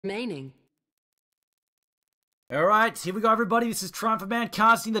remaining. Alright, here we go everybody. This is Triumph of Man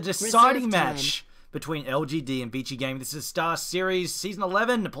casting the deciding match between LGD and Vici Gaming. This is Star Series Season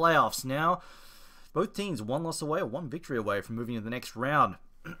 11 playoffs now. Both teams one loss away or one victory away from moving to the next round.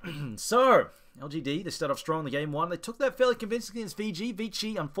 So, LGD, they start off strong in the game one. They took that fairly convincingly against Vici.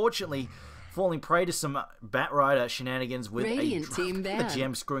 Vici, unfortunately, falling prey to some Batrider shenanigans with a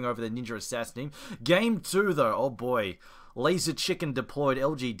gem screwing over the Ninja Assassin team. Game two, though, oh boy. Laser Chicken deployed,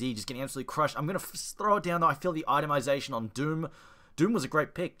 LGD just getting absolutely crushed. I'm going to throw it down, though. I feel the itemization on Doom. Doom was a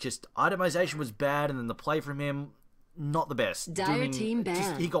great pick. Just itemization was bad, and then the play from him, not the best. Dire team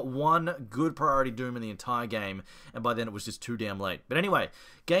ban. He got one good priority Doom in the entire game, and by then it was just too damn late. But anyway,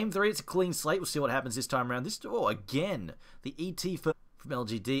 game three, it's a clean slate. We'll see what happens this time around. Again, the ET from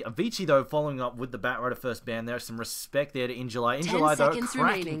LGD. Vici, though, following up with the Batrider first ban there. Some respect there to Injuly. Injuly, though,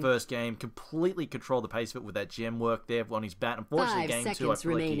 cracking first game. Completely controlled the pace of it with that gem work there on his bat. Unfortunately, game two,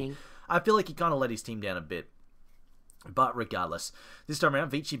 I feel like he kind of let his team down a bit. But regardless, this time around,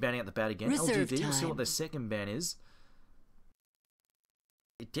 Vici banning out the bat again. LGD, we'll see what their second ban is.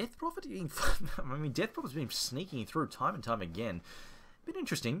 Death Prophet? I mean, Death Prophet's been sneaking through time and time again. Been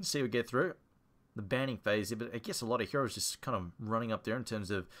interesting to see what we get through the banning phase here, but I guess a lot of heroes just kind of running up there in terms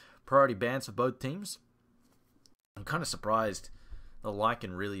of priority bans for both teams. I'm kind of surprised the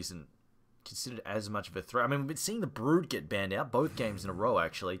Lycan really isn't considered as much of a threat. I mean, we've been seeing the Brood get banned out both games in a row,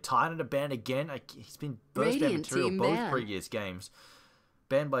 actually. Titan a ban again. He's been burst ban material both previous games.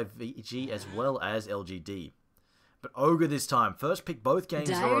 Banned by VG as well as LGD. But Ogre this time. First pick both games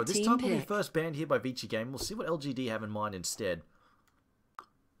in a row. This time will be first banned here by Vici Game. We'll see what LGD have in mind instead.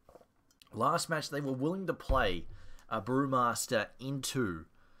 Last match, they were willing to play a Brewmaster into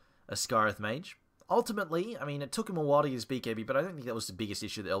a Skyreth Mage. Ultimately, I mean, it took him a while to get his BKB, but I don't think that was the biggest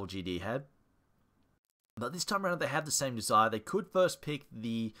issue that LGD had. But this time around, they have the same desire. They could first pick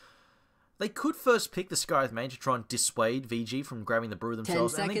the Skyreth Mage to try and dissuade VG from grabbing the Brew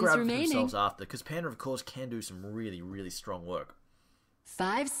themselves, and then grab it themselves after, because Panda, of course, can do some really, really strong work.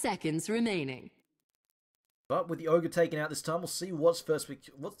 5 seconds remaining. But with the Ogre taken out this time, we'll see what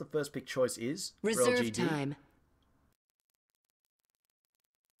the first pick choice is for LGD. Time.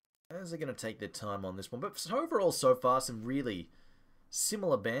 As they're going to take their time on this one. But overall, so far, some really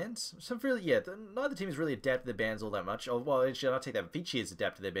similar bans. Neither team has really adapted their bans all that much. Oh, well, actually, I'll take that. Vici has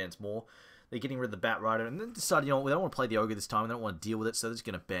adapted their bans more. They're getting rid of the Batrider and then decided, you know, we don't want to play the Ogre this time. They don't want to deal with it, so they're just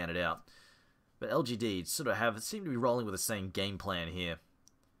going to ban it out. But LGD seem to be rolling with the same game plan here.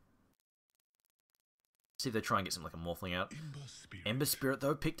 See if they try and get something like a Morphling out. Ember Spirit,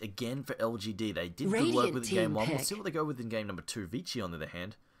 though, picked again for LGD. They did good work with game one. We'll see what they go with in game number 2. Vici, on the other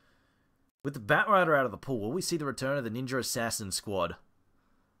hand, with the Batrider out of the pool, will we see the return of the Ninja Assassin squad?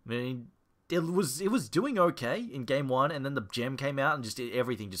 I mean, it was doing okay in game one, and then the gem came out, and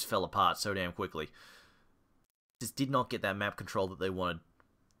everything just fell apart so damn quickly. Just did not get that map control that they wanted.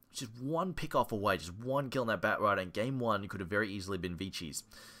 Just one pick off away, just one kill on that Batrider, and game one could have very easily been Vici's.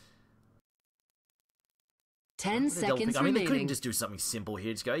 10 seconds remaining. They couldn't just do something simple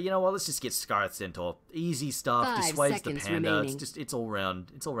here. Just go, you know what? Let's just get Skyreth Centaur. Easy stuff. Dissuades the Panda. It's all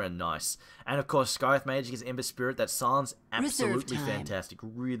round nice. And of course, Skyreth Mage against Ember Spirit. That sounds absolutely fantastic.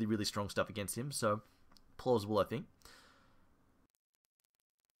 Really, really strong stuff against him. So plausible, I think.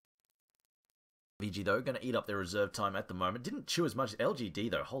 VG though, going to eat up their reserve time at the moment. Didn't chew as much as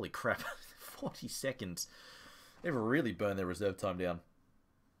LGD though. Holy crap! 40 seconds. They've really burned their reserve time down.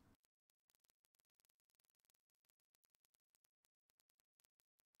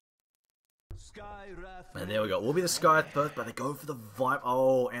 And there we go. We'll be the Skyreth first, but they go for the Viper.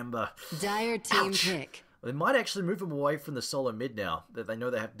 Oh, Ember. Dire team pick. Well, they might actually move them away from the solo mid now, that they know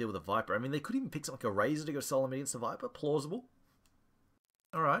they have to deal with a Viper. I mean, they could even pick something like a Razor to go solo mid against the Viper. Plausible.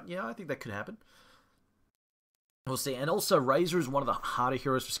 Alright, yeah, I think that could happen. We'll see. And also, Razor is one of the harder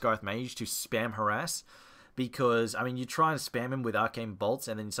heroes for Skyreth Mage to spam harass. Because, I mean, you try and spam him with Arcane Bolts,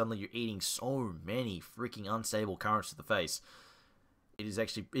 and then suddenly you're eating so many freaking unstable currents to the face. It's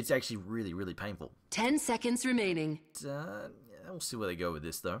actually really, really painful. 10 seconds remaining. We'll see where they go with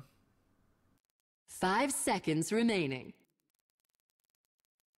this, though. 5 seconds remaining.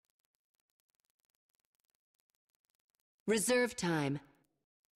 Reserve time.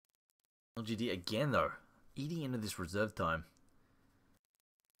 LGD again, though. Eating into this reserve time.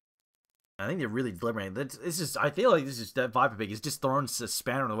 I think they're really deliberating. I feel like that Viper pick is just throwing a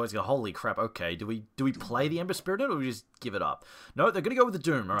spanner in the works. Holy crap! Okay, do we play the Ember Spirit or do we just give it up? No, they're gonna go with the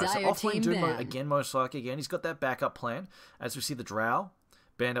Doom. All right, so offlane Doom again, most likely. Again, he's got that backup plan. As we see the Drow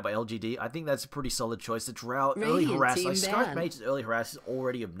banned up by LGD. I think that's a pretty solid choice. The Drow early Radiant harass, team like Scarf ban. Mage's early harass is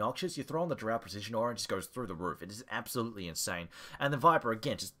already obnoxious. You throw on the Drow precision aura and it just goes through the roof. It is absolutely insane. And the Viper,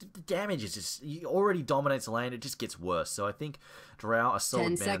 again, just the damage is just, he already dominates the lane. It just gets worse. So I think Drow, a solid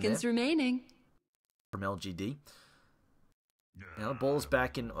 10 ban seconds there remaining. from LGD. Now the ball's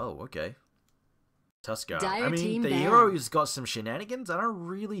back in, oh, okay. Tuskar. Dire I mean, team the ban. hero who's got some shenanigans. I don't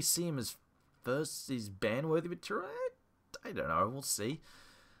really see him as his ban-worthy material. I don't know. We'll see.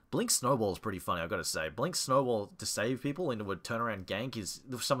 Blink Snowball is pretty funny, I've got to say. Blink Snowball to save people into a turnaround gank is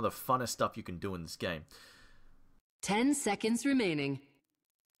some of the funnest stuff you can do in this game. 10 seconds remaining.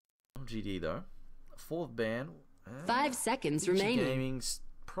 GD, though. Fourth ban. 5 seconds Vici remaining. Gaming's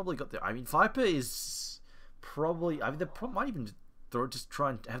probably got the... I mean, Viper is probably... I mean, they might even just try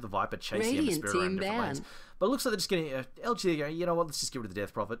and have the Viper chase the Ember Radiant Spirit around team different lanes. ban. But it looks like they're just getting... LGD going, you know what, let's just get rid of the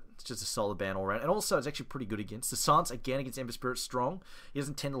Death Prophet. It's just a solid ban all around. And also, it's actually pretty good against. The Silence, again, against Ember Spirit, strong. He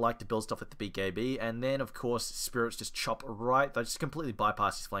doesn't tend to like to build stuff with the BKB. And then, of course, Spirits just chop right. They just completely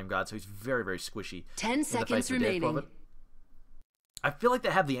bypass his Flame Guard, so he's very, very squishy. 10 seconds remaining. I feel like they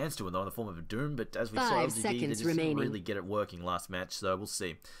have the answer to it, though, in the form of a Doom. But as we saw, 5 LGD, they seconds just remaining. really get it working last match. So we'll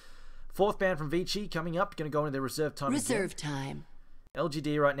see. Fourth ban from Vici coming up. Going to go into their reserve time Reserve again. time.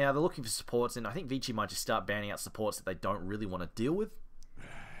 LGD right now, they're looking for supports, and I think Vici might just start banning out supports that they don't really want to deal with.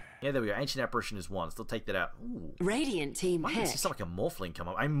 Yeah, there we go. Ancient Apparition is one, so they'll take that out. Ooh. Radiant team Might pick. see something like a Morphling come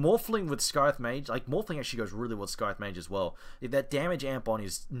up. I mean, Morphling with Scarth Mage, like, Morphling actually goes really well with Scarth Mage as well. That damage amp on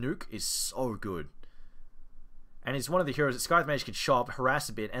his nuke is so good. And he's one of the heroes that Scarth Mage can show up, harass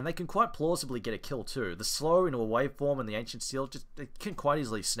a bit, and they can quite plausibly get a kill too. The slow into a waveform and the Ancient Seal, just they can quite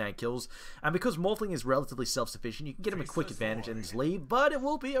easily snag kills. And because Morphling is relatively self-sufficient, you can get him a quick advantage and just leave, but it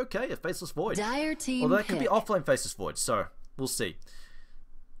will be okay, a Faceless Void. Dire team Although that could be pick. offlane Faceless Void, so we'll see.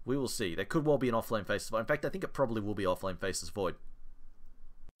 We will see. There could well be an offlane Faceless Void. In fact, I think it probably will be offlane Faceless Void.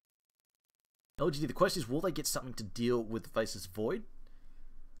 LGD, the question is, will they get something to deal with the Faceless Void?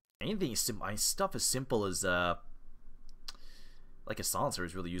 Anything is simple. Stuff as simple as like a silencer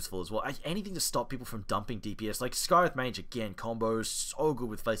is really useful as well. Anything to stop people from dumping DPS. Like Scarlet Mage, again, combos so good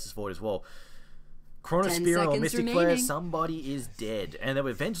with Faceless Void as well. Chronosphere or Mystic Flare, somebody is dead. And then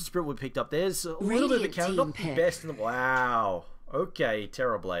with Vengeful Spirit we picked up, there's a little bit of a counter. Not the best in the... Wow. Okay,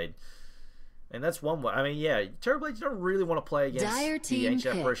 Terrorblade. And that's one way. I mean, yeah, Terrorblade, you don't really want to play against the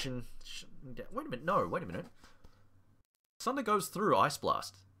Ancient Apparition. Wait a minute. No, wait a minute. Thunder goes through Ice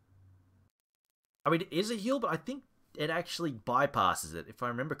Blast. I mean, it is a heal, but I think it actually bypasses it, if I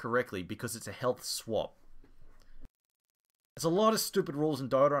remember correctly, because it's a health swap. There's a lot of stupid rules in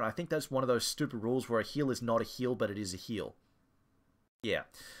Dota, and I think that's one of those stupid rules where a heal is not a heal, but it is a heal. Yeah.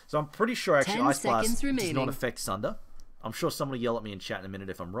 So I'm pretty sure actually Ice Blast does not affect Sunder. I'm sure someone will yell at me in chat in a minute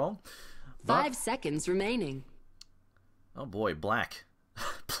if I'm wrong. But... 5 seconds remaining. Oh boy, Black.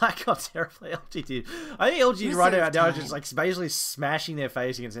 Black got terribly LGD. I think LGD right now is just like basically smashing their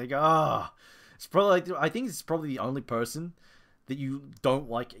face against it. They go, ah. It's probably like, I think it's probably the only person that you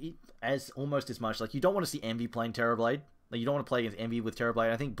don't like as almost as much. Like, you don't want to see Envy playing Terrorblade. Like, you don't want to play against Envy with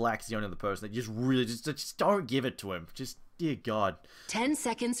Terrorblade. I think Black's the only other person that just really just don't give it to him. Just, dear God. 10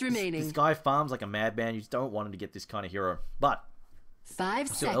 seconds remaining. This guy farms like a madman. You just don't want him to get this kind of hero. But 5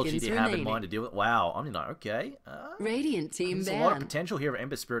 seconds LGD remaining. have in mind to deal with. Wow, Omni-Knight, okay. Radiant team there's ban. a lot of potential here of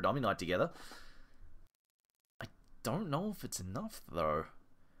Ember Spirit and Omni-Knight together. I don't know if it's enough though.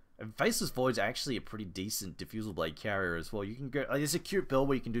 And Faceless Void's actually a pretty decent Diffusal Blade carrier as well. You can go. There's a cute build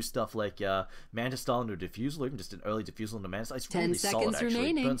where you can do stuff like Manta Style into a Diffusal, or even just an early Diffusal into Manta Style. It's really solid actually.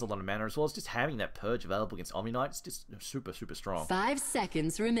 Remaining. It burns a lot of mana as well. It's just having that purge available against Omni-Knight. It's just super, super strong. 5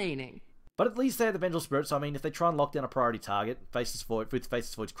 seconds remaining. But at least they have the Vengeful Spirit, so I mean, if they try and lock down a priority target, Faceless Void, with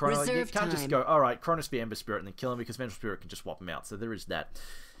Faceless Void's Chrono, you can't just go, alright, Chronosphere, Ember Spirit, and then kill him, because Vengeful Spirit can just swap him out. So there is that.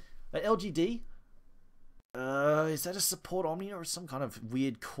 LGD, is that a support Omni or some kind of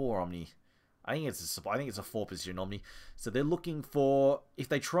weird core Omni? I think it's a 4-position Omni. So they're looking for, if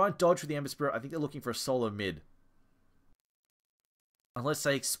they try and dodge with the Ember Spirit, I think they're looking for a solo mid. Unless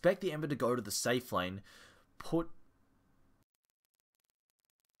they expect the Ember to go to the safe lane, put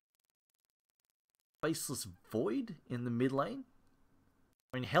Faceless Void in the mid lane.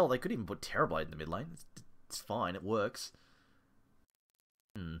 I mean, hell, they could even put Terrorblade in the mid lane. It's fine, it works.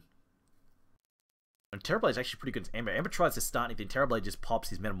 And Terrorblade's actually pretty good as Ember. Ember tries to stun, if the Terrorblade just pops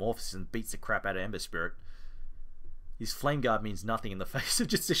his Metamorphosis and beats the crap out of Ember Spirit. His Flame Guard means nothing in the face of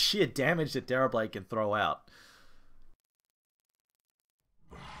just the sheer damage that Terrorblade can throw out.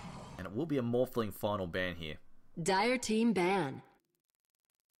 And it will be a Morphling final ban here. Dire team ban.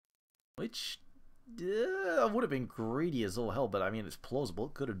 Which, would have been greedy as all hell, but I mean, it's plausible.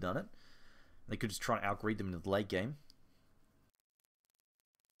 It could have done it. They could just try and outgreed them in the late game.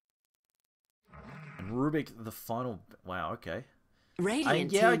 Rubik, the final... Wow, okay.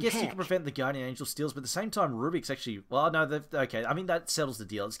 Radiant yeah, I team guess pick. you can prevent the Guardian Angel steals, but at the same time, Rubik's actually... Well, no, okay. I mean, that settles the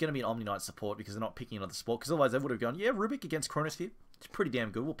deal. It's going to be an Omni Knight support because they're not picking another support, because otherwise they would have gone, yeah, Rubik against Chronosphere. It's pretty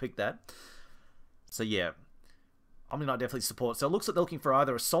damn good. We'll pick that. So, yeah. Omni Knight definitely supports. So it looks like they're looking for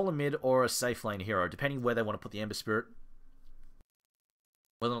either a solo mid or a safe lane hero, depending where they want to put the Ember Spirit.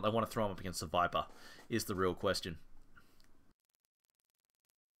 Whether or not they want to throw him up against the Viper is the real question.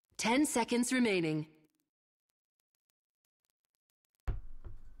 10 seconds remaining.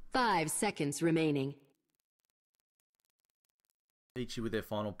 5 seconds remaining. Vici with their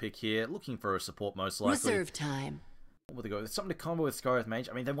final pick here, looking for a support most likely. Reserve time. What would they go? Something to combo with Skyroth Mage.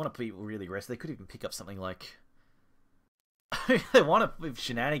 I mean, they want to be really aggressive. They could even pick up something like... they want to with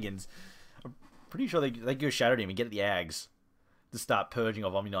Shenanigans. I'm pretty sure they go Shadow Team and get the Ags to start purging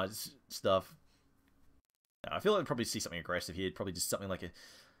of Omni Knight's stuff. I feel like they'd probably see something aggressive here. Probably just something like a...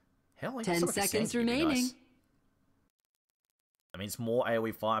 Hell, like 10 seconds remaining. Nice. I mean, it's more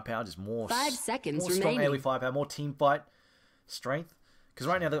AoE firepower, just more... 5 seconds more strong remaining. AoE firepower, more team fight strength. Because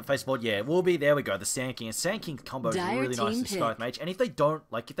right now they've got face board, yeah, will be, there we go, the Sand King. And Sand King combo is Dire really nice team to Skyroth Mage. And if they don't,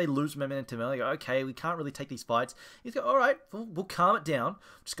 like, if they lose momentum, they go, okay, we can't really take these fights. You go, alright, we'll calm it down.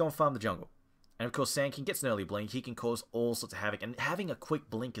 Just go and farm the jungle. And of course, Sand King gets an early blink. He can cause all sorts of havoc. And having a quick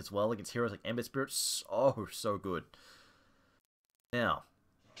blink as well against heroes like Ember Spirit, so good. Now,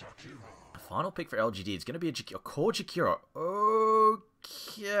 the final pick for LGD is going to be a core Jakiro.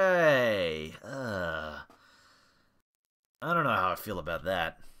 Okay. I don't know how I feel about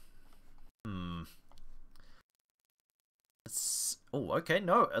that. Oh, okay,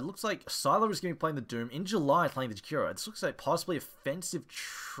 no. It looks like Sylar is going to be playing the Doom in July, playing the Jakiro. This looks like possibly offensive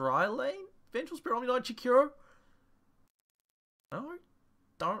tri-lane Vengeful Spirit Omni Knight Jakiro. No,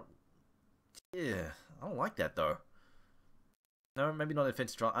 don't. Yeah, I don't like that though. No, maybe not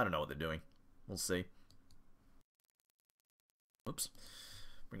offensive tri. I don't know what they're doing. We'll see. Oops.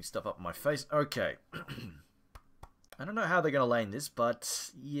 Bring stuff up in my face. Okay. I don't know how they're going to lane this,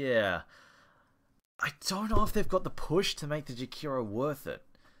 but yeah. I don't know if they've got the push to make the Jakiro worth it.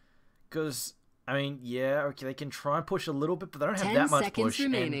 Because, I mean, yeah, okay, they can try and push a little bit, but they don't have that much push. 10 seconds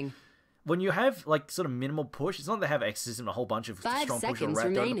remaining. And when you have, like, sort of minimal push, it's not that they have Exorcism and a whole bunch of 5 strong push or seconds rat.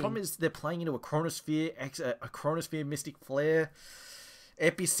 remaining. The problem is they're playing into a Chronosphere, a Chronosphere Mystic Flare,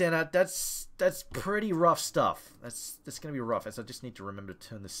 Epicenter. That's pretty rough stuff. That's going to be rough. As I just need to remember to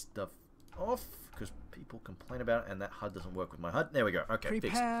turn this stuff off, because people complain about it, and that HUD doesn't work with my HUD. There we go. Okay,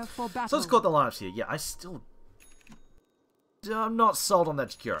 Prepare fixed. for battle. So let's go with the lineups here. Yeah, I'm not sold on that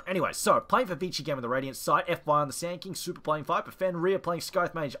Jakiro. Anyway, so playing for Vici game with the Radiant side, FY on the Sand King, Super playing Viper, Fenrir playing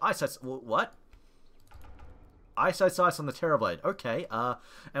Skyroth Mage, what? Ice on the Terrorblade. Okay,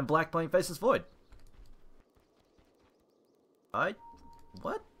 and Black playing Faceless Void. What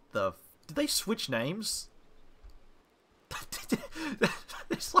the? Did they switch names?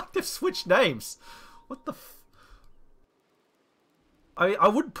 It's like they've switched names. What the? I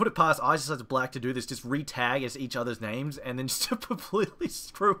wouldn't put it past Ice to Black to do this. Just re-tag as each other's names and then just to completely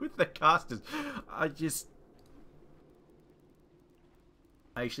screw with the casters. I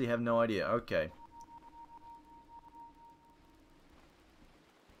actually have no idea. Okay.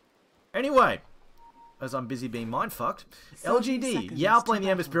 Anyway, as I'm busy being mindfucked, LGD, Yao playing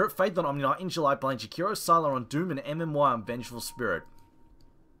the Ember Spirit, Faith on Omni Knight, in July playing Jakiro, Sylar on Doom, and MMY on Vengeful Spirit.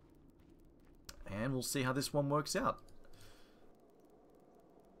 And we'll see how this one works out.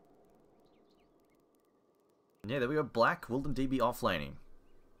 Yeah, there we go. Black, Wilden DB offlaning.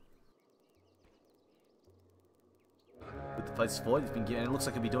 With the Faceless Void, he's been given, it looks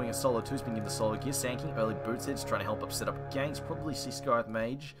like he'll be doing a solo too. He's been given the solo gear. Sand King, early boots it, just trying to help up set up gangs. Probably see Skyroth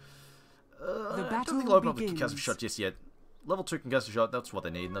Mage. I don't think they'll open up the concussive shot just yet. Level 2 concussive shot, that's what they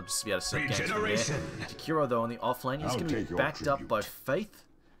need, and they'll just be able to set gangs from there. Jakiro, though, on the offlane, he's going to be backed up by Faith.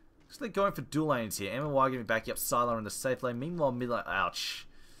 So they're going for dual lanes here. MMY going to be backing up Sylar in the safe lane. Meanwhile, mid lane, ouch.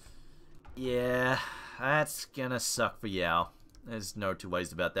 Yeah, that's going to suck for Yao. There's no two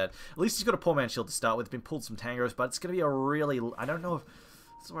ways about that. At least he's got a poor man shield to start with. Been pulled some tangos, but it's going to be a really... I don't know if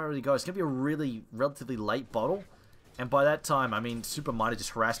that's where I really go. It's going to be a really relatively late bottle. And by that time, I mean, Super might have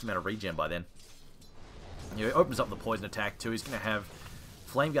just harassed him out of regen by then. You know, he opens up the poison attack too. He's going to have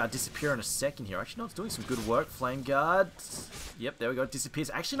Flame Guard disappear in a second here. Actually, no, it's doing some good work. Flame Guard. Yep, there we go. It disappears.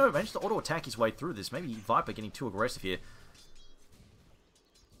 Actually, no, managed to auto-attack his way through this. Maybe Viper getting too aggressive here.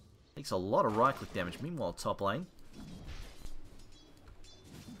 Takes a lot of right-click damage. Meanwhile, top lane.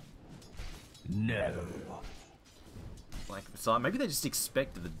 No. Like, so maybe they just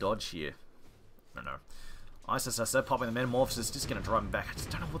expected the dodge here. I don't know. ISSSO popping the Metamorphosis, just going to drive him back. I just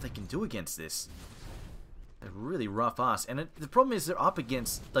don't know what they can do against this. They're really rough ass. And the problem is they're up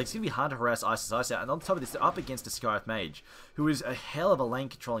against, like, it's going to be hard to harass Ice out. And on top of this, they're up against a Skyriff Mage, who is a hell of a lane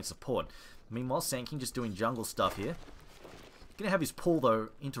controlling support. Meanwhile, Sand King just doing jungle stuff here. Going to have his pull, though,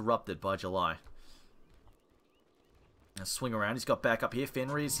 interrupted by July. Now swing around. He's got back up here.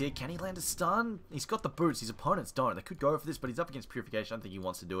 Fenrir is here. Can he land a stun? He's got the boots. His opponents don't. They could go for this, but he's up against Purification. I don't think he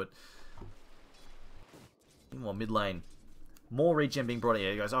wants to do it. Meanwhile, mid lane. More regen being brought in.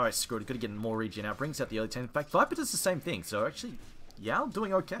 Yeah, he goes, alright, screw it. Got to get more regen out. Brings out the early 10. In fact, Viper does the same thing. So actually, Yao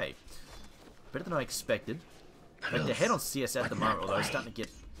doing okay. Better than I expected. Like, they're head on CS at the moment, although he's starting to get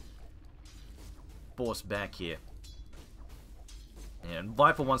forced back here. Yeah, and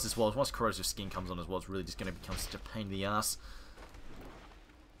Viper wants this wall. Once Corrosive Skin comes on as well, it's really just going to become such a pain in the ass.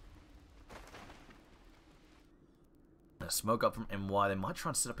 Smoke up from MY. They might try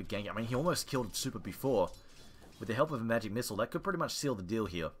and set up a gank. I mean, he almost killed Super before. With the help of a magic missile, that could pretty much seal the deal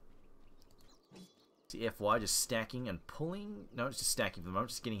here. See FY just stacking and pulling. No, it's just stacking for the moment.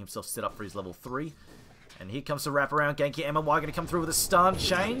 Just getting himself set up for his level 3. And here comes the wraparound gank here. MY going to come through with a stun.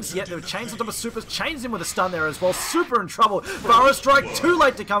 Chains. Yeah, there were chains on top of Supers. Chains in with a stun there as well. Super in trouble. Burrow Strike too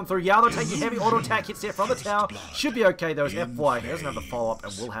late to come through. Yao taking heavy auto attack hits there from the tower. Should be okay though as FY. He doesn't have the follow up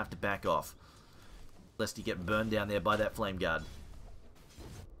and will have to back off. Lest he get burned down there by that Flame Guard.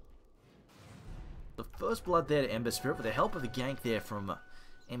 The first blood there to Ember Spirit with the help of the gank there from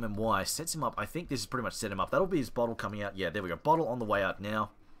MMY sets him up. I think this has pretty much set him up. That'll be his bottle coming out. Yeah, there we go. Bottle on the way out now.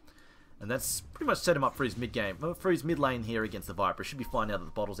 And that's pretty much set him up for his mid game. For his mid lane here against the Viper. Should be fine now that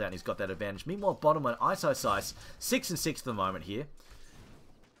the bottle's out and he's got that advantage. Meanwhile, bottom lane, Ice 6 and 6 for the moment here.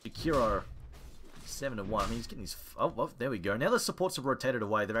 Shakiro 7 and 1. I mean, he's getting his. Oh, well, there we go. Now the supports have rotated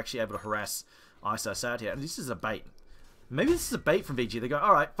away. They're actually able to harass Ice out here. And this is a bait. Maybe this is a bait from VG. They go,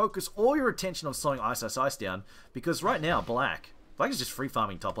 alright, focus all your attention on slowing Ice down. Because right now, Black is just free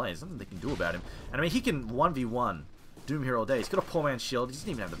farming top lane. There's nothing they can do about him. And I mean, he can 1v1 Doom here all day. He's got a poor man's shield. He doesn't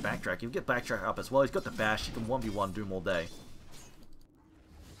even have the backtrack. He'll get backtrack up as well. He's got the bash. He can 1v1 Doom all day.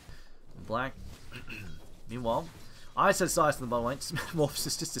 Black. Meanwhile, Ice in the bottom lane.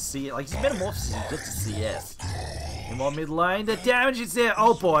 Metamorphosis just to see it. Like, his metamorphosis is just to CS. Meanwhile, mid lane. The damage is there.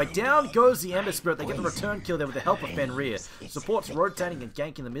 Oh boy. Down goes the Ember Spirit. They get the return kill there with the help of Fenrir. Supports rotating and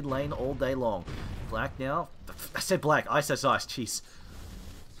ganking the mid lane all day long. Black now. I said Black. Ice. Jeez.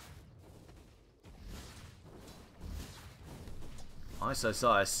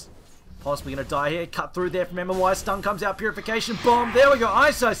 Ice. Possibly going to die here. Cut through there from MMY. Stun comes out. Purification. Bomb. There we go.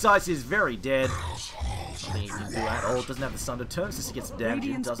 Ice is very dead. Nothing he can do at all. Doesn't have the stun to turn since he gets damage.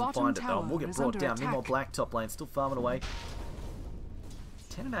 He doesn't find it though. We'll get brought down. Meanwhile, Black top lane still farming away.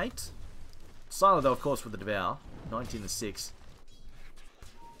 10 and 8. Starladder though, of course, with the Devour. 19 and 6.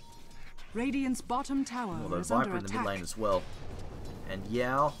 Radiant's bottom tower is Viper under in the attack. mid lane as well. And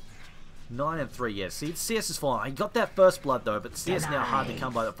Yao. 9 and 3, yeah. See, CS is falling. He got that first blood though, but CS now hard to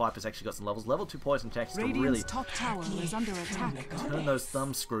come by. That Viper's actually got some levels. Level 2 poison attacks to really top tower is under attack. turn those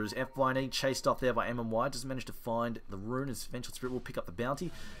thumb screws. FYE chased off there by MMY. Doesn't manage to find the rune. His Vengeful Spirit will pick up the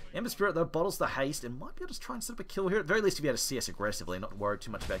bounty. Ember Spirit though bottles the haste and might be able to try and set up a kill here. At the very least, if you had to CS aggressively, not worried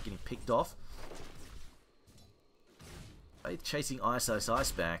too much about getting picked off. Faith chasing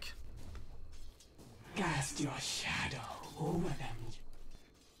Ice back. Cast your shadow over them.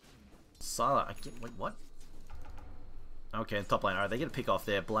 Sila, wait, what? Okay, top lane. Alright, they get a pick off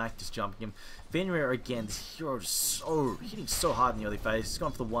there. Black just jumping him. Fenrir again. This hero just hitting so hard in the early phase. He's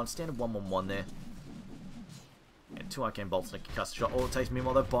gone for the one. Standard 1-1-1 there. And 2 arcane bolts and a concussive shot. All it takes.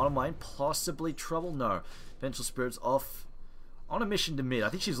 Meanwhile, the bottom lane. Possibly trouble? No. Vengeful Spirit's off on a mission to mid. I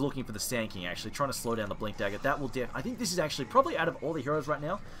think she's looking for the Sand King, actually. Trying to slow down the Blink Dagger. That will I think this is actually, probably out of all the heroes right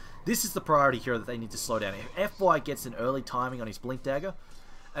now, this is the priority hero that they need to slow down. If FY gets an early timing on his Blink Dagger,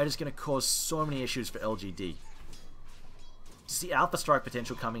 that is going to cause so many issues for LGD. See Alpha Strike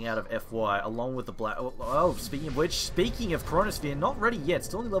potential coming out of FY along with the Black. Oh, speaking of which, speaking of Chronosphere, not ready yet.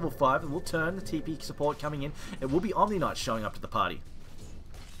 Still in level 5. It will turn. The TP support coming in. It will be Omni Knight showing up to the party.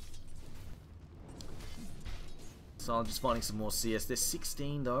 So I'm just finding some more CS. There's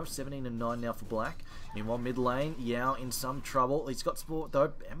 16 though, 17 and 9 now for Black. Meanwhile, mid lane, Yao in some trouble. He's got support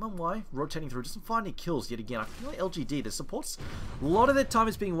though. MMY rotating through, doesn't find any kills yet again. I feel like LGD, the supports, a lot of their time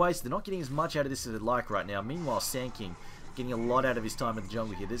is being wasted. They're not getting as much out of this as they'd like right now. Meanwhile, Sand King getting a lot out of his time in the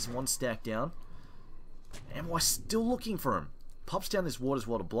jungle here. There's one stack down. MY still looking for him. Pops down this water as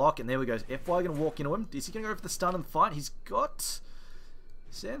well to block, and there we go. FY going to walk into him. Is he going to go for the stun and fight? He's got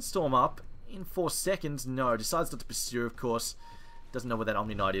Sandstorm up. In 4 seconds, no. Decides not to pursue, of course. Doesn't know where that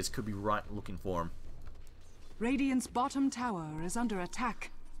Omni Knight is. Could be right looking for him. Radiant's bottom tower is under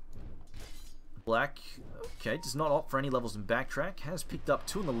attack. Black, okay, does not opt for any levels in backtrack. Has picked up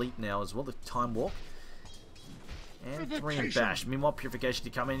 2 in the leap now as well. The Time Walk. And 3 and bash. Meanwhile, purification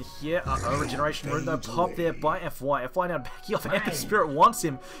to come in here. Regeneration rune though. Pop there by FY. FY now backing off. Ember Spirit wants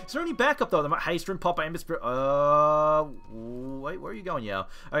him. Is there any backup though? They might haste rune. Pop by Ember Spirit. Wait, where are you going, Yao?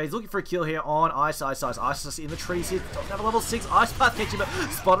 Alright, he's looking for a kill here on Ice. Ice in the trees here. Another level 6. Ice Path catching him.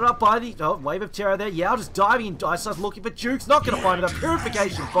 Spotted up by the Wave of Terror there. Yao just diving in. Ice looking for Jukes. Not going to find him. A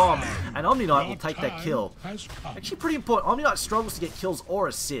purification bomb. And Omni Knight will take that kill. Actually, pretty important. Omni Knight struggles to get kills or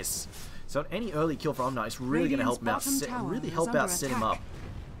assists. So any early kill for Omni is really going to help him out. Set him up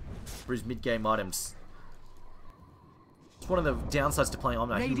for his mid-game items. It's one of the downsides to playing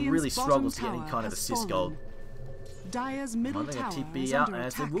Omni. He really struggles to get any kind of assist gold. Dire's middle tower TP out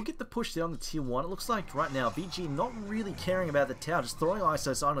as they will get the push there on the tier 1. It looks like right now VG not really caring about the tower, just throwing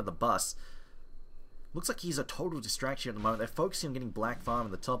ISOs onto the bus. Looks like he's a total distraction at the moment. They're focusing on getting Black Farm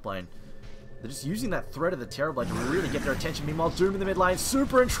in the top lane. They're just using that threat of the Terrorblade to really get their attention. Meanwhile, Doom in the mid lane,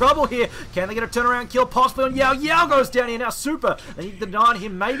 Super in trouble here. Can they get a turnaround kill? Possibly on Yao. Yao goes down here now. Super. They need to deny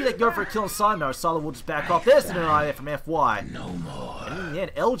him. Maybe they go for a kill on Side. No, Silo will just back off. There's the deny there from FY. No more. And in the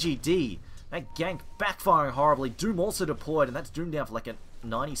end, LGD. That gank backfiring horribly. Doom also deployed, and that's Doom down for like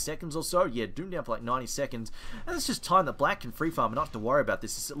 90 seconds or so. Yeah, Doom down for like 90 seconds. And it's just time that Black can free farm and not have to worry about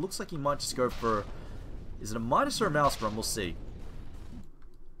this. It looks like he might just go for... Is it a Midas or a Maelstrom? We'll see.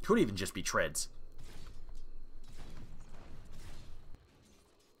 Could even just be Treads.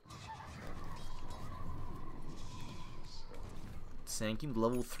 Sanking,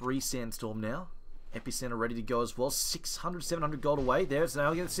 level 3 Sandstorm now. Epicenter ready to go as well. 600, 700 gold away. There's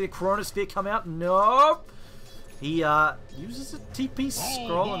now going to see a Chronosphere come out. Nope. He uses a TP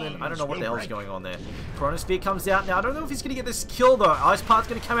scroll and then I don't know what the hell's going on there. Chronosphere comes out now. I don't know if he's going to get this kill though. Ice Path's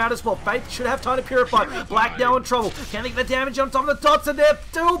going to come out as well. Faith should have time to purify. Black now in trouble. Can they get the damage on top of the dots? And they're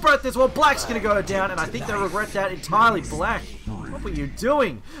dual breath as well. Black's going to go down and I think they regret that entirely. Black, what were you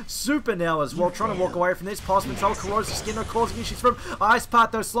doing? Super now as well. Trying to walk away from this. Possible trouble. Corrosive Skin no causing issues from Ice Path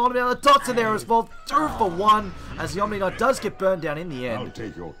though. Slowing down. The dots are there as well. 2 for 1 as the Omni Knight does get burned down in the end.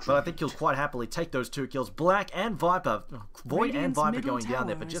 But I think he'll quite happily take those 2 kills. Black and Viper, Void and Viper going down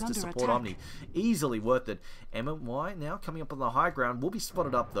there, but just to support Omni, easily worth it. MY now coming up on the high ground, will be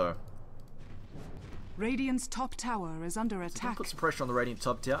spotted up though. Radiant's top tower is under attack. Put some pressure on the Radiant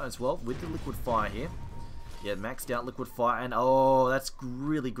top tower as well with the Liquid Fire here. Yeah, maxed out Liquid Fire, and oh, that's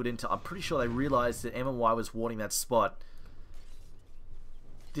really good intel. I'm pretty sure they realized that MY was warding that spot.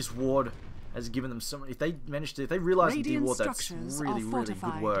 This ward has given them some. If they realize and de-ward, that's really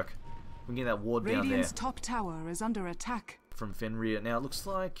good work. We can get that ward down there. Radiant's top tower is under attack. From Fenrir. Now it looks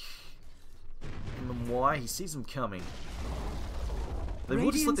like MY, he sees them coming. They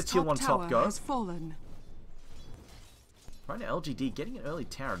will just let the tier 1 top go. Has fallen. Right now LGD getting an early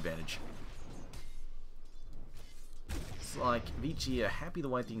tower advantage. It's like Vici are happy the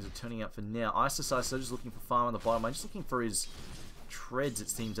way things are turning out for now. ISO just looking for farm on the bottom lane, just looking for his treads it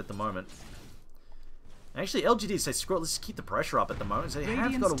seems at the moment. Actually, LGD say, screw it, let's keep the pressure up at the moment. So they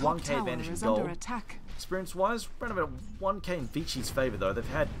have got a 1k advantage in gold. Experience-wise, around about 1k in Vici's favour, though. They've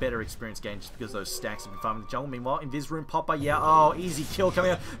had better experience gains just because those stacks have been farming the jungle. Meanwhile, Invis Rune pop by, yeah, oh, easy kill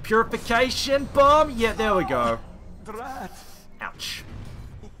coming out. Purification bomb, yeah, there we go. Ouch.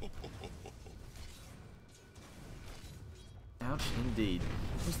 Ouch, indeed.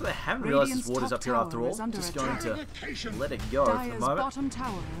 Looks like they haven't realised this water's up here after all. Just going to let it go for the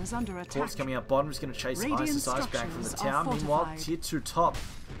moment. Tort's coming out bottom, just going to chase Isis Ice back from the tower. Meanwhile, tier 2 top.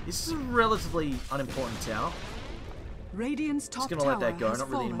 This is a relatively unimportant tower. Just going to let that go, not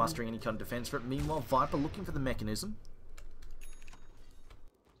really mustering any kind of defense for it. Meanwhile, Viper looking for the mechanism.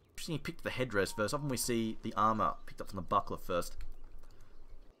 Interesting, he picked the headdress first. Often we see the armor picked up from the buckler first.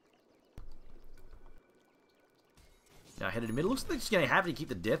 Now headed to mid. Looks like they're just going to have to keep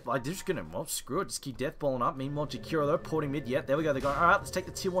the death. They're just going to, well, screw it. Just keep death balling up. Meanwhile, Jakiro though, porting mid. Yep, there we go. They're going, alright, let's take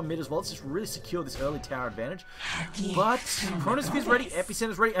the tier 1 mid as well. Let's just really secure this early tower advantage. But Chronosphere's ready,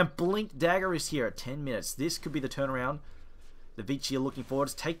 Epicenter's ready, and Blink Dagger is here at 10 minutes. This could be the turnaround the Vici are looking forward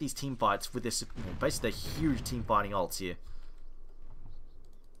to take these team fights with this, basically their huge team fighting ults here.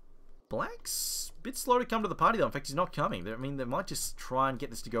 Black's a bit slow to come to the party though. In fact, he's not coming. I mean, they might just try and get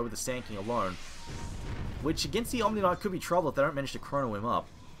this to go with the Sanking alone. Which, against the Omni Knight, could be trouble if they don't manage to chrono him up.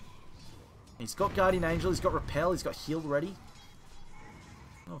 He's got Guardian Angel, he's got Repel, he's got Heal ready.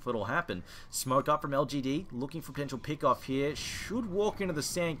 I don't know if it'll happen. Smoke up from LGD, looking for potential pick-off here. Should walk into the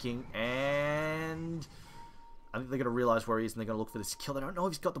Sanking, and I think they're going to realise where he is, and they're going to look for this kill. They don't know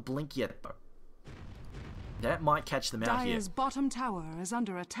if he's got the blink yet, though. That might catch them out here. Dire's bottom tower is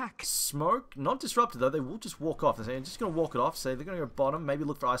under attack. Smoke, not disrupted though. They will just walk off. They're just going to walk it off. So they're going to go bottom. Maybe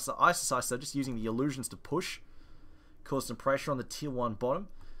look for Isis Ice though. Just using the illusions to push. Cause some pressure on the tier 1 bottom.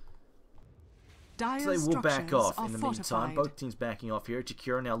 Dire's So they will back structures off are in the fortified. meantime. Both teams backing off here.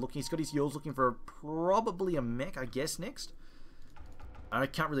 Chikura now looking. He's got his Yules looking for probably a mech, I guess, next. I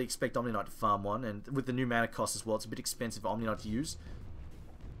can't really expect Omni Knight to farm one. And with the new mana cost as well, it's a bit expensive for Omni Knight to use.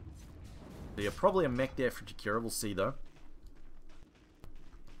 So yeah, probably a mech there for Chikura. We'll see, though.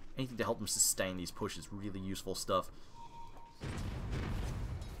 Anything to help them sustain these pushes. Really useful stuff.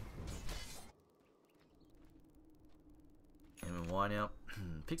 MY now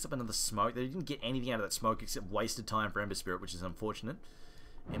picks up another smoke. They didn't get anything out of that smoke except wasted time for Ember Spirit, which is unfortunate.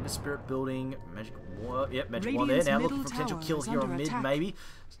 Ember Spirit building, Magic Wand. Yep, Magic Wand there. Now looking for potential kill here on mid, maybe.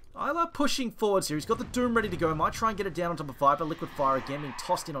 Isla pushing forwards here. He's got the Doom ready to go. Might try and get it down on top of Viper. Liquid Fire again being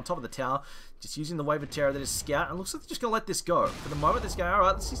tossed in on top of the tower. Just using the Wave of Terror that is Scout. And looks like they're just going to let this go. For the moment, they're going,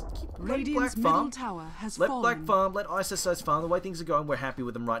 alright, let's just keep letting Black farm. Let Black farm, let ISS farm. The way things are going, we're happy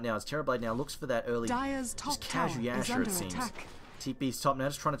with them right now. As Terrorblade now looks for that early, Dire's top just casual Yasher, it seems. TP's top now,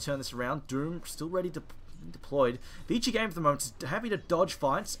 just trying to turn this around. Doom still ready to deployed. Vici game for the moment is happy to dodge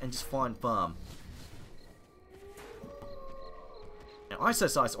fights and just find farm. Now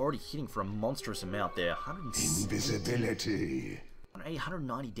ISS already hitting for a monstrous amount there. Invisibility.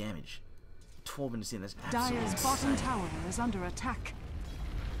 190 damage. 12 minutes in, that's absolutely Dire's insane. bottom tower is under attack.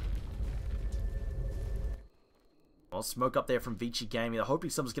 Well, smoke up there from Vici Gaming. They're hoping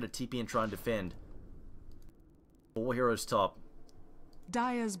someone's going to TP and try and defend. 4 heroes top.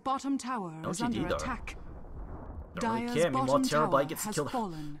 Dire's bottom tower is LGD under though. attack. Don't really Dire's care. Meanwhile, bottom Terrorblade tower gets the has kill.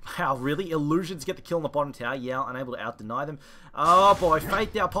 fallen. Wow, really? Illusions get the kill on the bottom tower. Yeah, unable to out-deny them. Oh boy,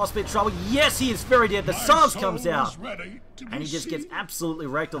 Faith now possibly in trouble. Yes, he is very dead. The Psalms comes out. And he just gets absolutely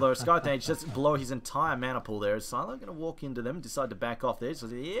wrecked, although Skythage doesn't blow his entire mana pool there. Is Silo going to walk into them, decide to back off there? So,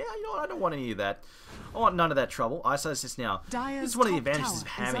 yeah, you know what? I don't want any of that. I want none of that trouble. ISIS now. Dire's This is one of the top advantages of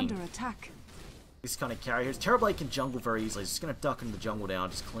tower is having under attack. this kind of carry here. Terrorblade can jungle very easily. He's just going to duck into the jungle now,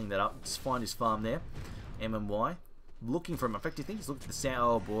 just clean that up, just find his farm there. MMY. Looking for him. In fact, do you think he's looking for the sound?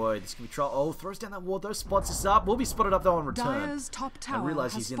 Oh boy, this can be trouble. Oh, throws down that ward, though, spots us up. Will be spotted up though on return. Dire's top tower I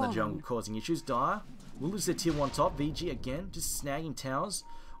realize has he's in fallen. the jungle causing issues. Dire will lose their tier 1 top. VG again, just snagging towers.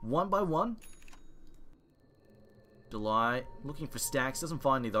 One by one. July looking for stacks. Doesn't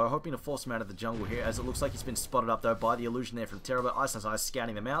find any though. Hoping to force him out of the jungle here, as it looks like he's been spotted up though by the illusion there from Terror. But ISIS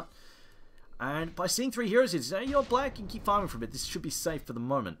scouting them out. And by seeing 3 heroes, it's you're Black and keep farming for a bit. This should be safe for the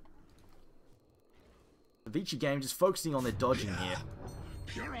moment. The Vici game just focusing on their dodging here.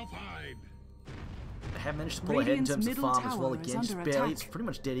 Purified. They have managed to pull ahead in terms of Radiant's farm as well middle again. Just tower is barely. under It's attack. pretty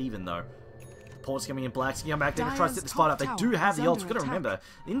much dead even though. Port's coming in. Black's going back. They're going to try to set Dire's this fight up. They top do have tower the is ults. Got to under remember,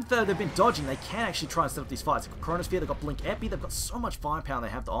 even though they've been dodging, they can actually try and set up these fights. They've got Chronosphere, they've got Blink Epi, they've got so much firepower they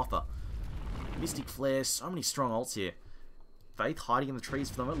have to offer. Mystic Flare, so many strong ults here. Faith hiding in the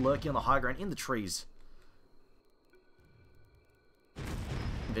trees for the moment, lurking on the high ground in the trees.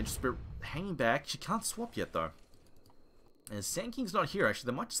 Adventure Spirit hanging back. She can't swap yet though. And Sand King's not here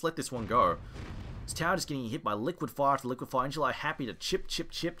actually. They might just let this one go. This tower just getting hit by liquid fire after liquid fire. Angeli happy to chip,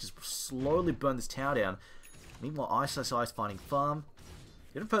 just slowly burn this tower down. Meanwhile, ISIS finding farm.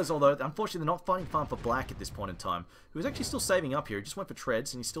 Jennifer's, although unfortunately they're not finding farm for Black at this point in time, who is actually still saving up here. He just went for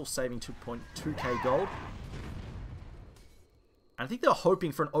treads and he's still saving 2.2k gold. And I think they're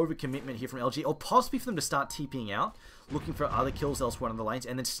hoping for an overcommitment here from LG, or possibly for them to start TPing out, looking for other kills elsewhere in the lanes,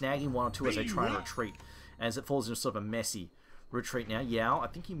 and then snagging 1 or 2 as they try and retreat. As it falls into sort of a messy retreat now. Yao, I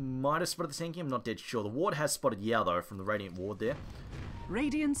think he might have spotted the Sand King. I'm not dead sure. The ward has spotted Yao though from the Radiant ward there.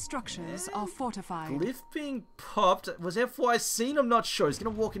 Radiant structures are fortified. Glyph being popped. Was FY seen? I'm not sure. He's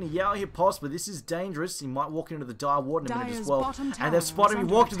going to walk into Yao here possibly. This is dangerous. He might walk into the Dire Ward in a minute as Dire's well. bottom tower And they've spotted him. is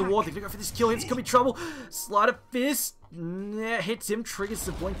He walked into under the ward. They're going to go for this kill. It's going to be trouble. Sleight of Fist. Yeah, hits him. Triggers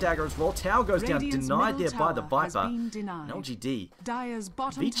the Blink Dagger as well. Tower goes down. Radiant's Denied middle there by the tower has Viper. been denied. And LGD. Dire's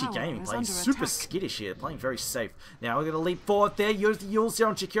bottom Vici tower Gaming is playing under super attack. skittish here, playing very safe. Now we're going to leap forward there, use the Yules there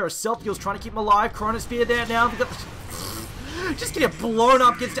on Chikura. Self-Yules trying to keep him alive. Chronosphere there now. We've got the... Just getting blown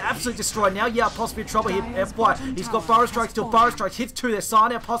up, gets absolutely destroyed. Now, yeah, possibly in trouble here. Dire's FY. bottom He's got tower Burrow Strike has still. fallen. Burrow Strike hits 2 there. Sai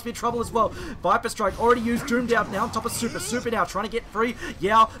now possibly in trouble as well. Viper Strike already used. Doomed out now on top of Super. Super now trying to get free.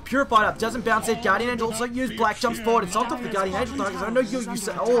 Yeah, Purified up. Doesn't bounce there. Guardian Angel also used. Black jumps forward. It's on top of the Guardian Angel target. I know you used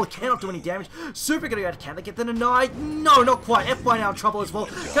it. Oh, cannot do any damage. Super gonna go. Can they get the denied? No, not quite. FY now in trouble as well.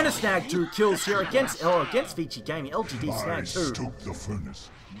 Gonna snag 2 kills here against Vici Gaming. LGD snag 2. Stoke the furnace.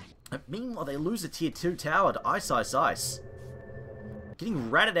 Meanwhile, they lose the tier 2 tower to Ice.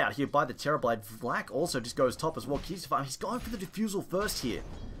 Getting ratted out here by the Terrorblade. Black also just goes top as well. He's going for the defusal first here.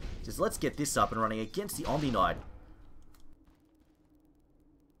 Just let's get this up and running against the Omni Knight.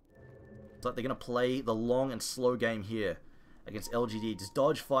 It's like they're going to play the long and slow game here against LGD. Just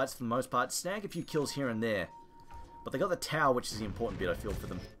dodge fights for the most part. Snag a few kills here and there. But they got the tower, which is the important bit, I feel, for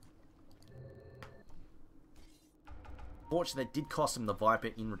them. Fortunately, that did cost him the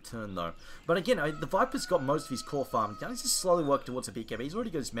Viper in return, though. But again, the Viper's got most of his core farm. He's just slowly work towards a BKB. He's already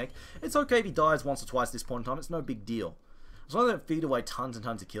got his mech. It's okay if he dies once or twice at this point in time. It's no big deal. As long as they don't feed away tons and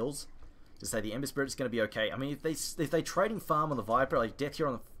tons of kills, to say the Ember Spirit is going to be okay. I mean, if they trading farm on the Viper, like death here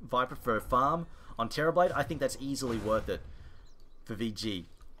on the Viper for a farm on Terrorblade, I think that's easily worth it for VG.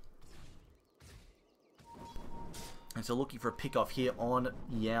 And so looking for a pick off here on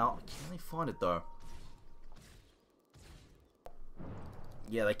Yao. Can they find it though?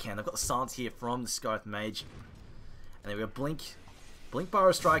 Yeah, they can. They've got the silence here from the Scythe Mage. And then we got Blink. Blink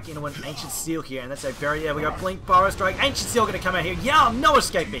Burrow Strike into an Ancient Seal here. And that's a very... Yeah, we got Blink Burrow Strike. Ancient Seal going to come out here. Yeah, no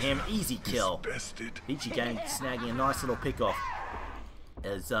escape for him. Easy kill. Vici Gaming snagging a nice little pick off.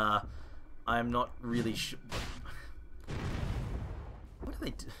 As, I'm not really sure... What do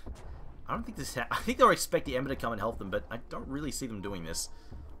they do? I don't think this... I think they're expecting Ember to come and help them, but I don't really see them doing this.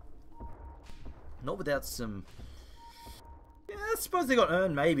 Not without some... Yeah, I suppose they got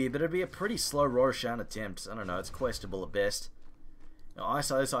earned maybe, but it'd be a pretty slow Roshan attempt. I don't know, it's questionable at best. Now,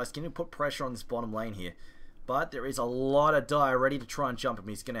 Ice can put pressure on this bottom lane here. But there is a lot of Dire ready to try and jump him.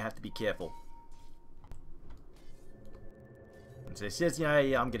 He's going to have to be careful. And so he says, yeah,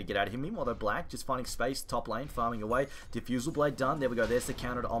 I'm going to get out of here. Meanwhile, though, Black just finding space, top lane, farming away. Diffusal Blade done. There we go. There's the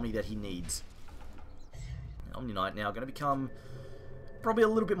counter to Omni that he needs. Omni Knight now going to become... probably a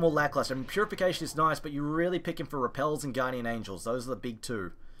little bit more lackluster. I mean, Purification is nice, but you really pick him for Repels and Guardian Angels. Those are the big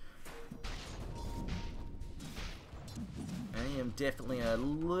two. I am definitely a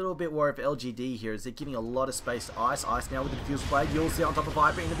little bit worried for LGD here, as they're giving a lot of space to Ice. Ice now with the Diffusal Blade. You'll see on top of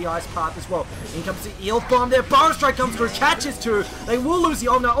Viper into the Ice path as well. In comes the Eel Bomb there. Burrow Strike comes through. Catches two. They will lose the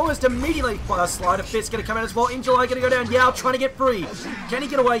Omni almost immediately. Slider Fist going to come out as well. In July going to go down. Yao trying to get free. Can he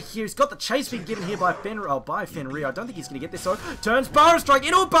get away here? He's got the chase being given here by Fenrir. Oh, by Fenrir. I don't think he's going to get this. So turns Burrow Strike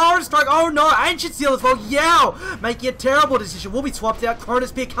into a Burrow Strike. Oh no. Ancient Seal as well. Yao making a terrible decision. Will be swapped out. Cronus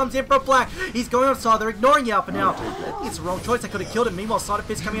Spear comes in for a Black. He's going on side. They're ignoring Yao for now. I think it's the wrong choice. They could have killed him. Meanwhile, Slider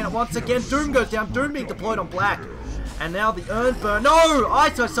Fist coming out once again. Doom goes down. Doom being deployed on Black. And now the Urn Burn. No!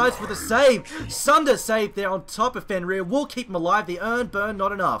 Ice for the save. Sunder save there on top of Fenrir. Will keep him alive. The Urn Burn,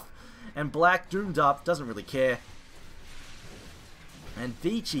 not enough. And Black doomed up. Doesn't really care. And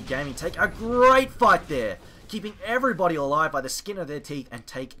Vici Gaming take a great fight there. Keeping everybody alive by the skin of their teeth. And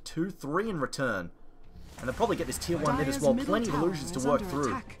take 2-3 in return. And they'll probably get this tier 1 mid as well. Plenty of illusions to work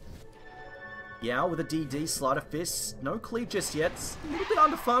through. Yao with a DD, Slider Fist, no cleave just yet. It's a little bit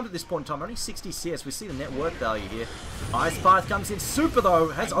underfarmed at this point in time, only 60 CS. We see the net worth value here. Ice Path comes in, Super though,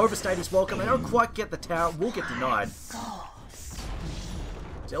 has overstayed his welcome. They don't quite get the tower, will get denied. So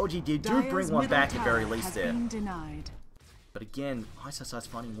LGD do bring one back at very least there. But again, Ice starts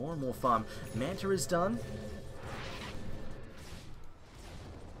finding more and more farm. Manta is done.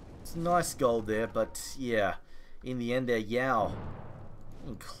 It's nice gold there, but yeah, in the end there, Yao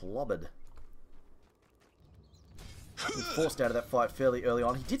clobbered. Forced out of that fight fairly early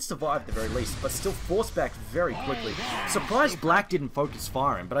on. He did survive at the very least, but still forced back very quickly. Surprised Black didn't focus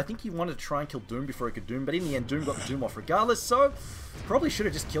firing, but I think he wanted to try and kill Doom before he could Doom, but in the end Doom got the Doom off regardless, so probably should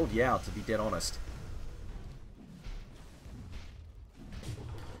have just killed Yao, to be dead honest.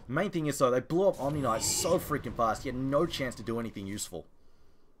 Main thing is though, they blew up Omni Knight so freaking fast, he had no chance to do anything useful.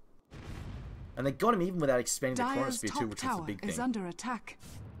 And they got him even without expanding the Chronosphere too, which is the big thing. Is under attack.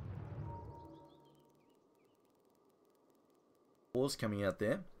 Wars coming out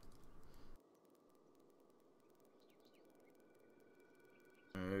there.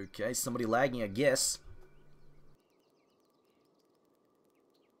 Okay, somebody lagging, I guess.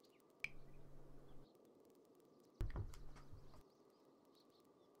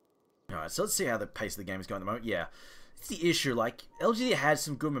 Alright, so let's see how the pace of the game is going at the moment. Yeah, it's the issue. Like, LGD had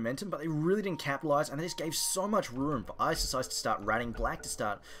some good momentum, but they really didn't capitalize, and they just gave so much room for Ice to start ratting, Black to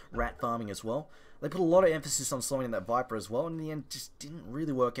start rat farming as well. They put a lot of emphasis on slowing that Viper as well, and in the end, just didn't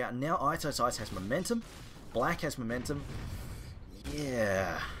really work out. Now Ice has momentum, Black has momentum.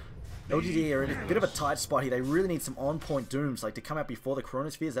 Yeah. LGD are in a bit of a tight spot here. They really need some on-point Dooms, like to come out before the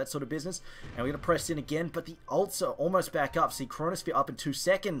Chronospheres, that sort of business. And we're going to press in again, but the ults are almost back up. See, Chronosphere up in 2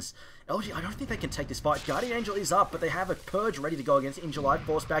 seconds. LG, I don't think they can take this fight. Guardian Angel is up, but they have a Purge ready to go against Injuly.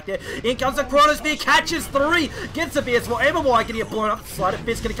 Force back there. In comes the Chronosphere, catches 3, gets the BS. Well, Evermore getting it blown up. Slider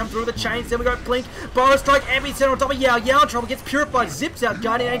Fist going to come through with the chains. Then we go Blink, Burrow Strike, Emmy center on top of Yao. Yao in trouble, gets purified, zips out.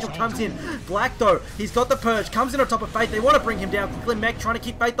 Guardian Angel comes in. Black though, he's got the Purge, comes in on top of Faith. They want to bring him down quickly. Mech trying to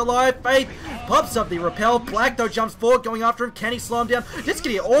keep Faith alive. Faith pops up the repel. Black though jumps forward, going after him. Can he slow him down? Just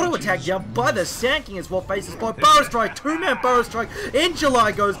getting auto attack down by the Sand King as well. Faces by Burrow Strike, 2-man Burrow Strike. In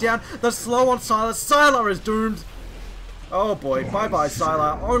July goes down. The slow on Sylar. Sylar is doomed. Oh boy, bye bye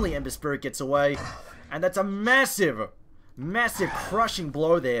Sylar. Only Ember Spirit gets away. And that's a massive Massive crushing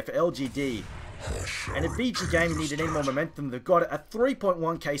blow there for LGD. And if Vici Gaming needed any more momentum, they've got a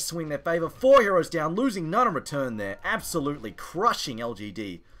 3.1k swing in their favour. 4 heroes down, losing none in return there. Absolutely crushing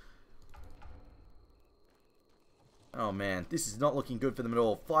LGD. Oh man, this is not looking good for them at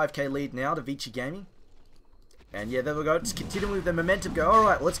all. 5k lead now to Vici Gaming. And yeah, there we go. Just continuing with the momentum. Go.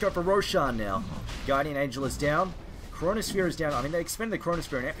 Alright, let's go for Roshan now. Guardian Angel is down. Chronosphere is down. I mean, they expended the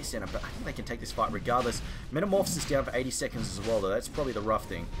Chronosphere in Epicenter, but I think they can take this fight regardless. Metamorphosis is down for 80 seconds as well, though. That's probably the rough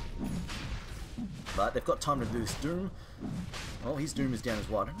thing. But they've got time to do this. Doom. Well, his Doom is down as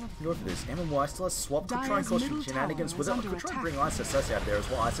well. I don't know if you can go for this. MMY still has swap. Could try and cause some shenanigans with it. I could try and bring Isis out there as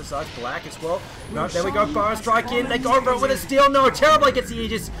well. Isis black as well. No, there we go. Fire Strike in. They go for it with a steal. No, Terribly gets the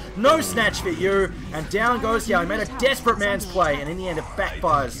Aegis. No snatch for you. And down goes Yao. He made a desperate man's play. And in the end, it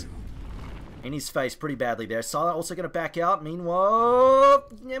backfires in his face pretty badly there. Silent also going to back out. Meanwhile,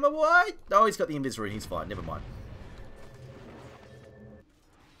 MMY. Oh, he's got the Invis route. He's fine. Never mind.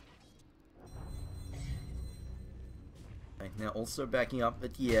 Now also backing up,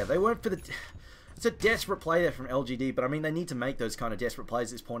 but yeah, they went for the... It's a desperate play there from LGD, but I mean, they need to make those kind of desperate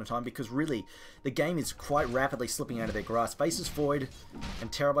plays at this point in time because really, the game is quite rapidly slipping out of their grasp. Faces Void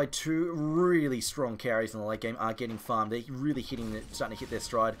and Terrorblade, two really strong carries in the late game, are getting farmed. They're really starting to hit their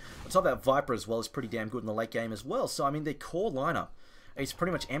stride. On top of that, Viper as well is pretty damn good in the late game as well. So I mean, their core lineup is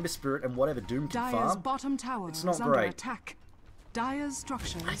pretty much Ember Spirit and whatever Doom can Dire's farm. bottom tower It's not is under great. attack. Dire's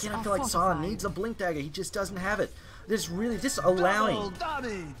structures Again, I are feel like fortified. Silent needs a Blink Dagger. He just doesn't have it. There's really just allowing.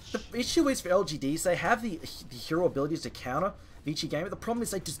 The issue is for LGDs, they have the hero abilities to counter Vici Gamer. The problem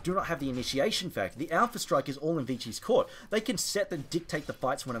is they just do not have the initiation factor. The Alpha Strike is all in Vici's court. They can set and dictate the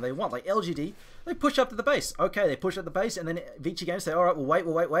fights whenever they want. Like LGD, they push up to the base. Okay, they push up the base, and then Vici Gamer say, alright,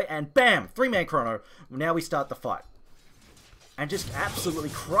 we'll wait, and bam! 3-man chrono. Now we start the fight. And just absolutely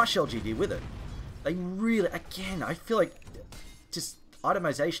crush LGD with it. They really, again, I feel like just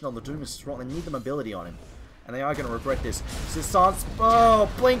itemization on the Doom is strong. They need the mobility on him. And they are going to regret this. So Silence,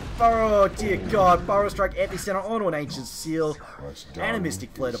 oh, Blink, oh dear God, Burrow Strike, Epicenter onto an Ancient Seal, and a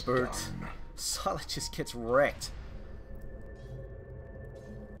Mystic Flare to boot. Silent just gets wrecked.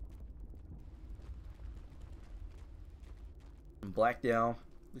 And Black now,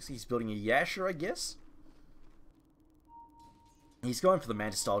 looks like he's building a Yasha, I guess. He's going for the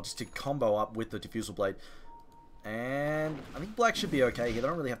Mantis style just to combo up with the Diffusal Blade. And I think Black should be okay here. They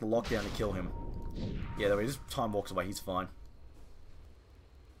don't really have to lock down to kill him. Yeah, there he is. Time walks away. He's fine.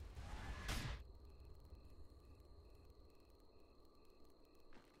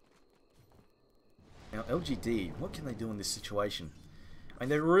 Now, LGD, what can they do in this situation? I mean,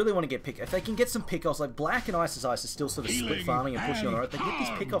 they really want to get if they can get some pickoffs, like Black and Isis are still sort of split farming and pushing on the road. They can get these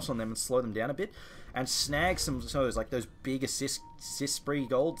pickoffs on them and slow them down a bit, and snag some like those big assist spree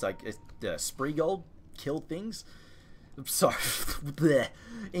golds, like spree gold kill things. I'm sorry, bleh.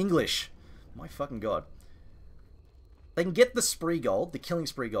 English. My fucking God. They can get the spree gold, the killing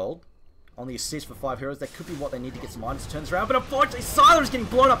spree gold, on the assist for 5 heroes. That could be what they need to get some items turns around. But unfortunately, Silent is getting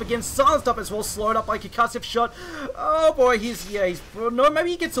blown up again. Silenced up as well, slowed up by concussive shot. Oh boy, no,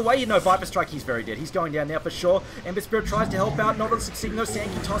 maybe he gets away. No, Viper Strike, he's very dead. He's going down now for sure. Ember Spirit tries to help out, not really succeeding. No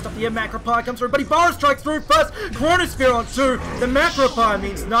Sankey tossed up the air. Macropire comes through, but he Burrow Strikes through first. Chronosphere on 2. The Macropire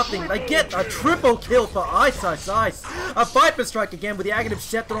means nothing. They get a triple kill for Ice. A Viper Strike again with the Aghanim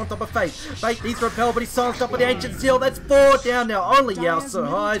Scepter on top of Fate. Fate needs to repel, but he's silenced up with the Ancient Seal. That's 4 down now. Only Yao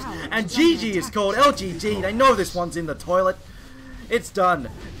survives. And GG is called. LGD, they know this one's in the toilet. It's done.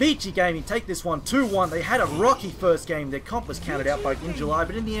 Vici Gaming take this one 2-1. They had a rocky first game. Their comp was counted out by in July,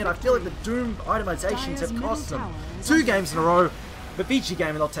 but in the end, I feel like the Doom itemizations have cost them 2 games in a row. But Vici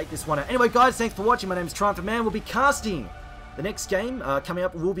Gaming, they'll take this one out. Anyway, guys, thanks for watching. My name is Triumph Man. We'll be casting the next game coming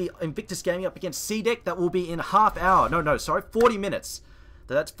up. Will be Invictus Gaming up against CDec. That will be in half hour. No, sorry, 40 minutes.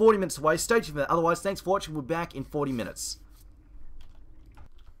 That's 40 minutes away. Stay tuned for that. Otherwise, thanks for watching. We'll be back in 40 minutes.